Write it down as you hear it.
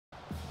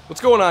What's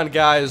going on,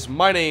 guys?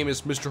 My name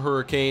is Mr.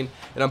 Hurricane,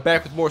 and I'm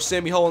back with more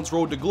Sammy Holland's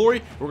Road to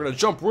Glory. We're going to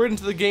jump right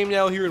into the game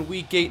now here in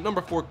Week 8,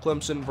 number 4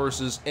 Clemson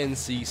versus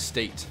NC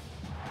State.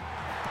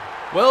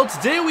 Well,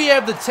 today we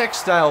have the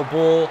Textile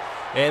Bowl,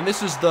 and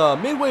this is the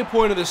midway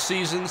point of the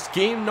season,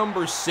 game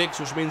number 6,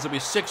 which means there'll be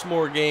 6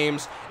 more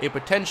games, a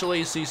potential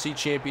ACC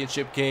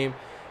championship game,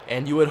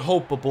 and you would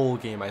hope a bowl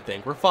game, I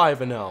think. We're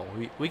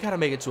 5-0. We got to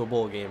make it to a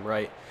bowl game,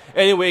 right?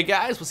 Anyway,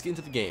 guys, let's get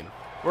into the game.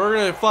 We're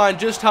going to find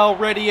just how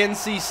ready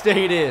NC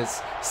State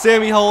is.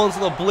 Sammy Holland's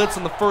on the blitz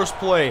on the first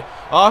play.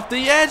 Off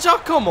the edge. Oh,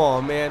 come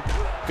on, man.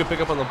 Good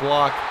pick up on the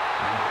block.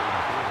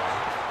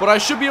 But I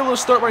should be able to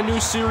start my new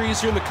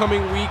series here in the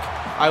coming week.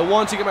 I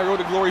want to get my Road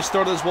to Glory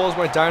started as well as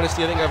my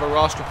Dynasty. I think I have a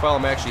roster file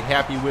I'm actually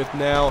happy with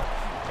now.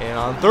 And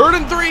on 3rd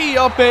and 3,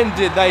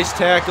 upended. Nice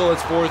tackle.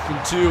 It's 4th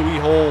and 2. We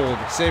hold.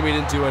 Sammy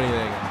didn't do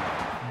anything.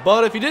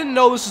 But if you didn't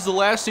know, this is the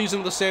last season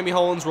of the Sammy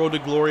Holland's Road to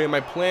Glory, and my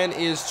plan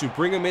is to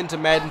bring them into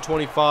Madden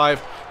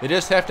 25. They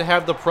just have to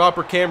have the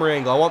proper camera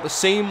angle. I want the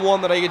same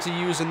one that I get to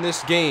use in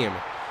this game.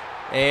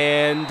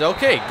 And,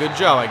 okay, good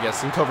job, I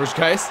guess, in coverage,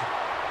 guys.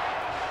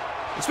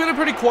 It's been a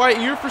pretty quiet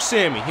year for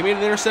Sammy. He made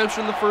an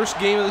interception in the first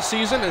game of the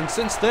season, and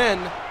since then,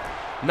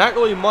 not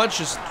really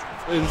much is...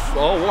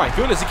 Oh, my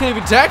goodness, he can't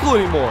even tackle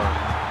anymore.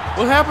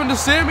 What happened to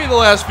Sammy in the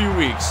last few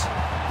weeks?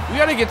 We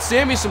gotta get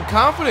Sammy some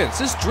confidence.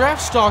 This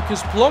draft stock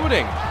is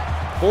plummeting.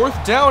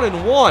 4th down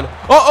and 1.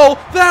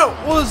 Uh-oh,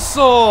 that was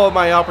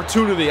my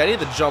opportunity. I need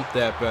to jump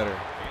that better.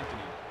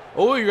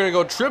 Oh, you're gonna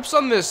go trips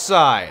on this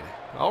side.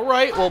 All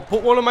right, well,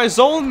 put one in my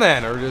zone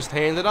then, or just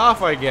hand it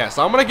off, I guess.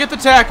 I'm gonna get the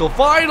tackle,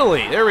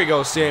 finally. There we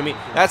go, Sammy.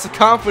 That's a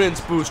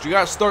confidence boost. You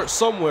gotta start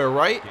somewhere,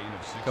 right?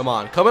 Come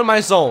on, come in my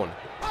zone.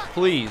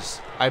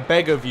 Please, I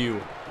beg of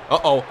you.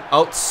 Uh-oh,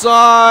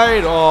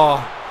 outside.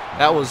 Oh.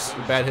 That was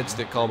a bad hit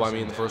stick call by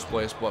me in the first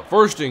place, but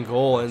 1st and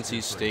goal,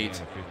 NC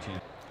State.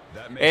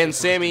 And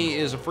Sammy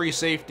is a free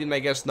safety, and I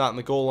guess not in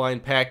the goal line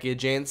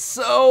package, and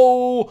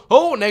so...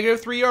 Oh, negative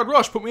 3-yard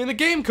rush. Put me in the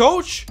game,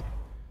 coach.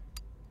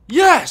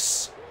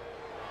 Yes!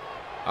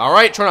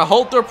 Alright, trying to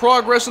halt their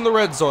progress in the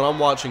red zone. I'm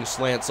watching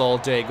slants all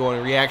day,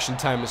 going reaction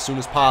time as soon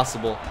as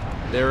possible.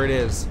 There it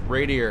is,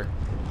 right here.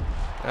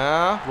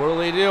 What do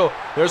they do?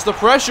 There's the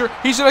pressure.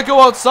 He's going to go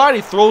outside.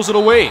 He throws it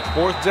away.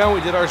 4th down, we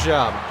did our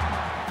job.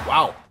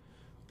 Wow.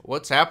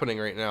 What's happening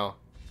right now?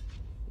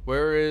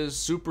 Where is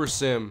Super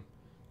Sim?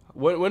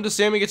 When does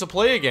Sammy get to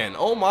play again?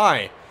 Oh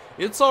my.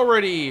 It's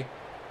already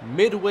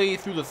midway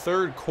through the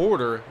 3rd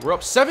quarter. We're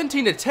up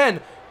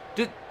 17-10.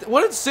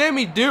 What did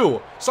Sammy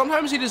do?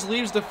 Sometimes he just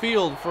leaves the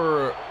field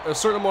for a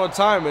certain amount of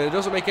time and it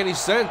doesn't make any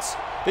sense.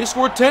 They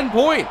scored 10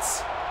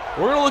 points.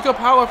 We're going to look up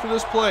how after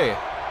this play.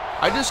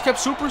 I just kept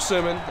Super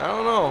Simming. I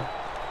don't know.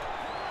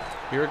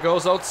 Here it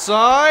goes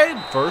outside.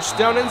 1st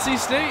down, NC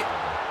State.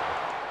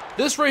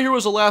 This right here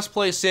was the last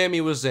play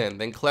Sammy was in.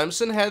 Then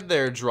Clemson had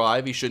their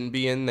drive. He shouldn't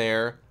be in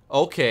there.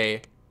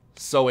 Okay.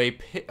 So a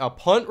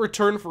punt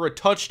return for a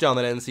touchdown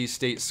that NC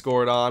State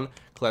scored on.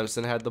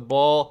 Clemson had the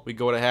ball. We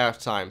go to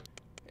halftime.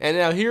 And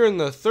now here in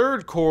the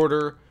 3rd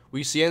quarter,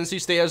 we see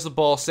NC State has the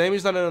ball.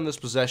 Sammy's not in on this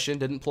possession.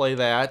 Didn't play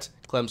that.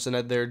 Clemson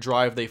had their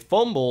drive. They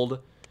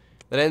fumbled.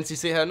 Then NC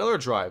State had another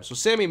drive. So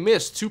Sammy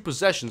missed 2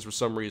 possessions for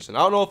some reason. I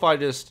don't know if I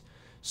just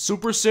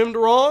super simmed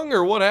wrong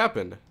or what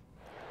happened.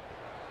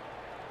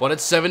 But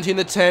it's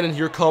 17-10, and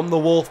here come the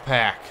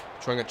Wolfpack,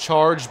 trying to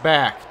charge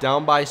back,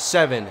 down by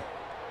 7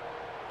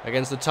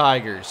 against the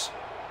Tigers.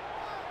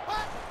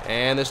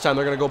 And this time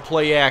they're going to go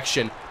play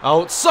action.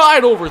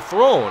 Outside,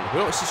 overthrown. We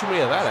don't see too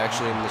many of that,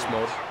 actually, in this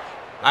mode.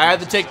 I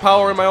had to take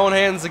power in my own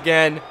hands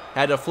again.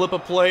 Had to flip a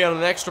play on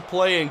an extra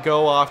play and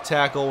go off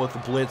tackle with the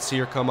blitz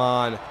here. Come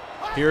on.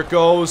 Here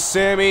goes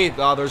Sammy.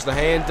 Oh, there's the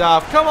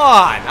handoff. Come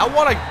on. I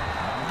want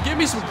to give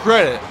me some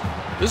credit.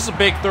 This is a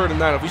big 3rd and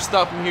 9. If we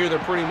stop them here, they're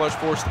pretty much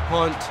forced to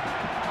punt.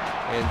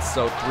 And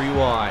so 3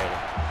 wide.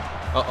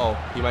 Uh-oh.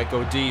 He might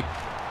go deep.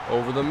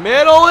 Over the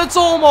middle. It's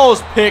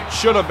almost picked.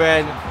 Should have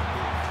been.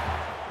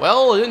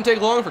 Well, it didn't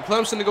take long for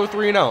Clemson to go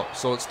 3 and out.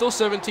 So it's still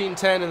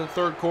 17-10 in the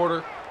 3rd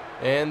quarter.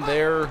 And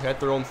they're at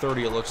their own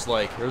 30, it looks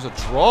like. There's a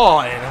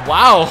draw. And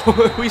wow.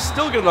 We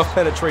still get enough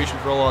penetration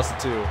for a loss of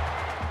 2.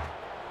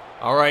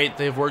 All right.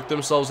 They've worked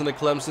themselves into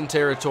Clemson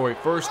territory.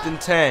 1st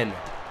and 10.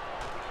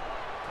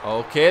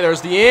 Okay,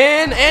 there's the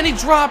in, and he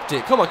dropped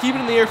it. Come on, keep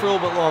it in the air for a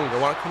little bit longer.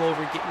 Want to come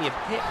over and get me a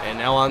pick? And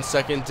now on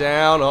 2nd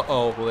down.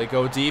 Uh-oh, will they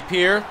go deep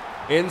here?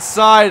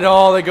 Inside.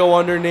 Oh, they go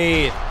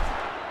underneath.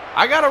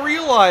 I got to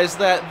realize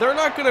that they're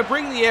not going to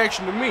bring the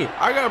action to me.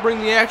 I got to bring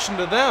the action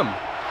to them.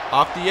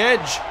 Off the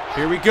edge.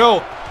 Here we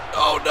go.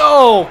 Oh,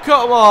 no.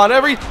 Come on.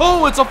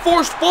 Oh, it's a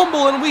forced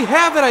fumble, and we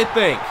have it, I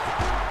think.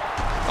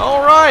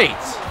 All right.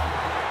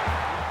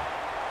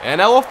 And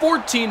now a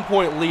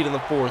 14-point lead in the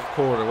 4th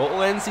quarter. What will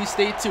NC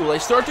State do? Will they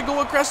start to go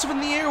aggressive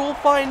in the air? We'll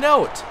find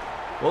out.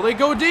 Will they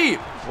go deep?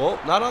 Well,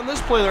 not on this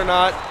play, they're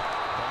not.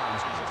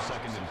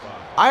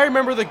 I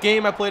remember the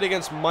game I played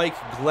against Mike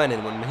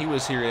Glennon when he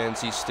was here at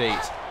NC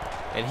State.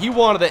 And he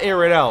wanted to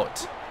air it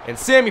out. And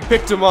Sammy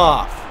picked him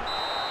off.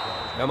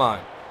 Come on.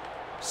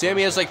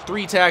 Sammy has like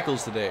 3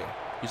 tackles today.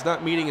 He's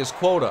not meeting his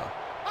quota.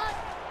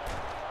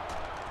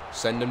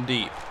 Send him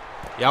deep.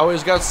 You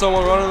always got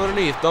someone running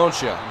underneath,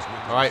 don't you?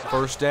 All right,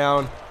 first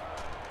down.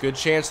 Good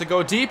chance to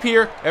go deep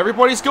here.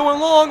 Everybody's going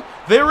long.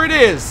 There it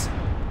is.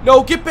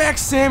 No, get back,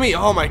 Sammy.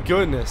 Oh, my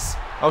goodness.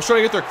 I was trying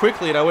to get there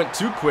quickly, and I went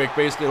too quick,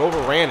 basically, and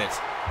overran it.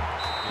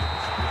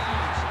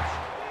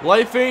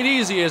 Life ain't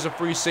easy as a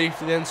free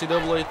safety in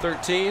NCAA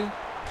 13.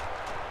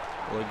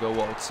 Will it go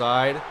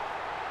outside?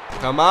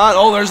 Come on.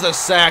 Oh, there's the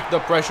sack. The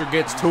pressure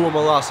gets to him.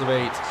 A loss of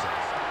 8.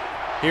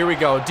 Here we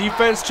go.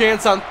 Defense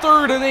chance on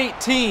 3rd and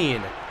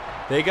 18.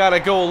 They got to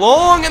go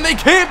long, and they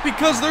can't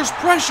because there's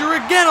pressure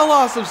again. A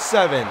loss of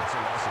 7.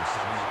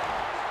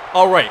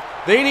 All right.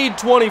 They need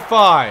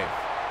 25.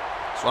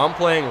 So I'm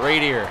playing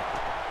right here.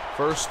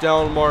 First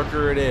down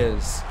marker it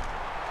is.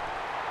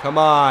 Come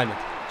on.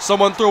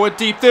 Someone throw it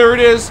deep. There it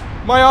is.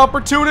 My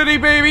opportunity,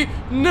 baby.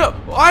 No.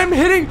 I'm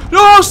hitting.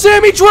 No,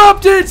 Sammy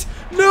dropped it.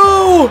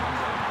 No.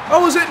 I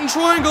was hitting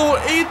triangle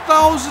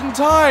 8,000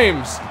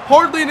 times.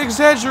 Hardly an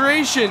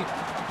exaggeration.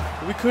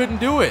 We couldn't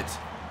do it.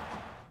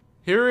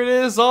 Here it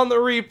is on the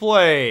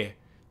replay.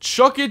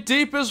 Chuck it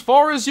deep as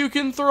far as you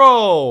can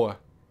throw.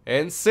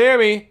 And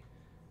Sammy,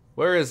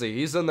 where is he?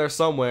 He's in there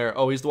somewhere.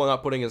 Oh, he's the one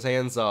not putting his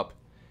hands up.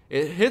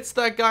 It hits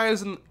that guy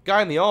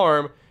in the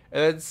arm,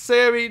 and then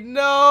Sammy,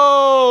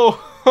 no!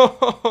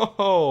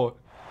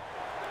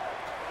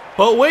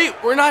 But wait,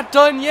 we're not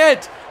done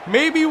yet.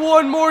 Maybe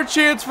one more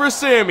chance for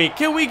Sammy.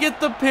 Can we get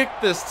the pick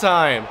this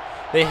time?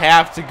 They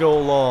have to go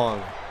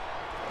long.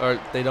 Or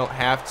they don't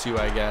have to,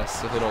 I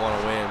guess, if they don't want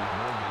to win.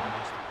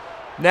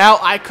 Now,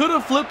 I could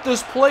have flipped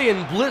this play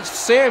and blitzed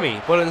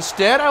Sammy, but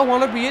instead I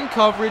want to be in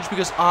coverage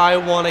because I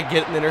want to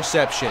get an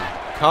interception.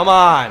 Come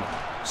on.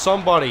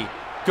 Somebody.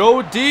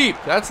 Go deep.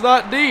 That's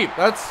not deep.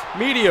 That's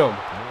medium.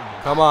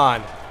 Come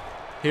on.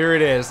 Here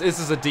it is. This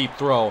is a deep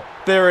throw.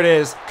 There it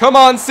is. Come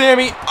on,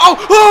 Sammy.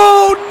 Oh,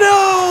 oh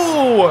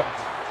no!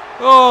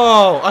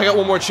 Oh, I got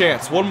one more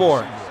chance. One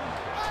more.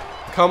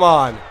 Come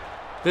on.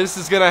 This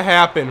is going to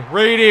happen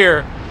right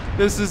here.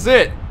 This is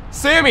it.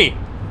 Sammy.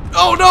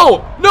 Oh,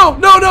 no. No,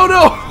 no, no,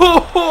 no.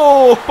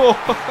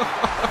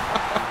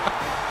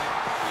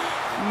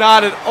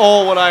 Not at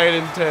all what I had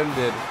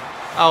intended.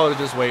 I was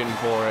just waiting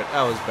for it.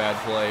 That was bad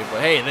play.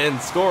 But hey, they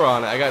didn't score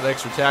on it. I got an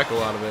extra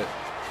tackle out of it.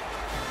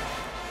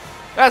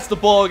 That's the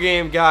ball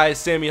game, guys.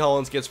 Sammy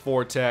Hollins gets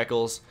 4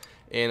 tackles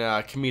in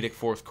a comedic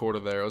 4th quarter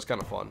there. It was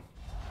kind of fun.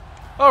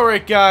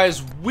 Alright,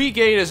 guys. Week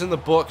 8 is in the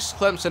books.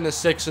 Clemson is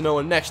 6-0.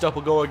 And next up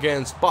we'll go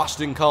against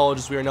Boston College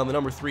as we are now the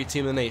 #3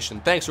 team in the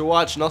nation. Thanks for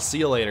watching. I'll see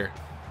you later.